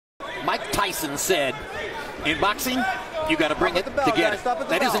Mike Tyson said, in boxing, you got to bring it to get it.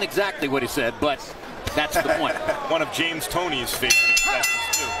 That isn't exactly what he said, but that's the point. One of James Toney's favorite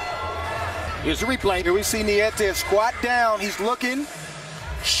expressions, too. Here's a replay. Here we see Nietes squat down. He's looking.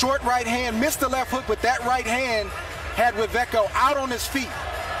 Short right hand. Missed the left hook, but that right hand had Reveco out on his feet.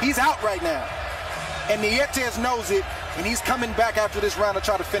 He's out right now. And Nietes knows it, and he's coming back after this round to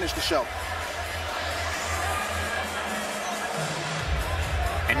try to finish the show.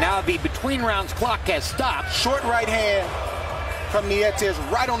 And now the between rounds clock has stopped. Short right hand from Nietes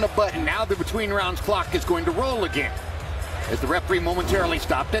right on the button. And now the between rounds clock is going to roll again, as the referee momentarily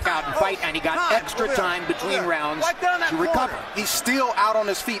stopped it out and fight, and he got extra time between rounds to recover. He's still out on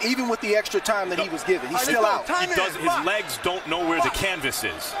his feet, even with the extra time that he was given. He's still out. His legs don't know where the canvas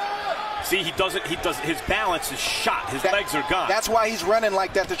is. See, his balance is shot. His legs are gone. That's why he's running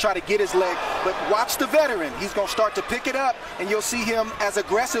like that, to try to get his leg. But watch the veteran. He's going to start to pick it up, and you'll see him as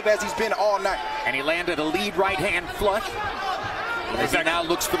aggressive as he's been all night. And he landed a lead right hand flush, as he now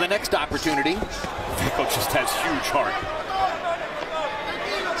looks for the next opportunity. Reveco just has huge heart.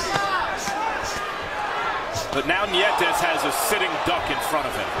 But now Nietes has a sitting duck in front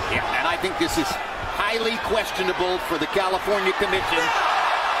of him. Yeah, and I think this is highly questionable for the California Commission,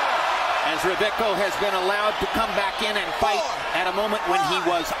 as Reveco has been allowed to come back in and fight at a moment when he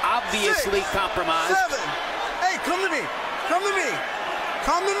was obviously compromised. Hey, come to me. Come to me.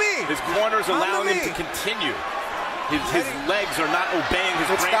 Come to me. His corner's allowing him to continue. His legs are not obeying his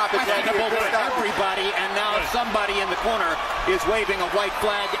brain. Questionable for everybody, and now somebody in the corner is waving a white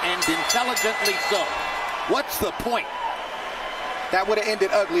flag, and intelligently so. What's the point? That would have ended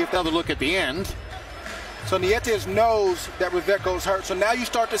ugly. Another look at the end. So Nietes knows that Reveco's hurt. So now you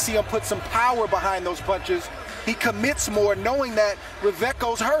start to see him put some power behind those punches. He commits more, knowing that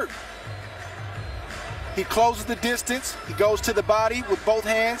Reveco's hurt. He closes the distance. He goes to the body with both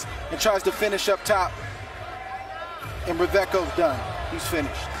hands and tries to finish up top. And Reveco's done. He's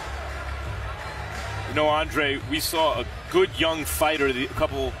finished. You know, Andre, we saw a good young fighter a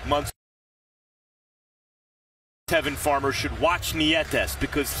couple months ago. Tevin Farmer should watch Nietes,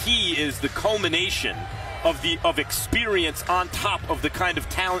 because he is the culmination of experience on top of the kind of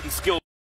talent and skill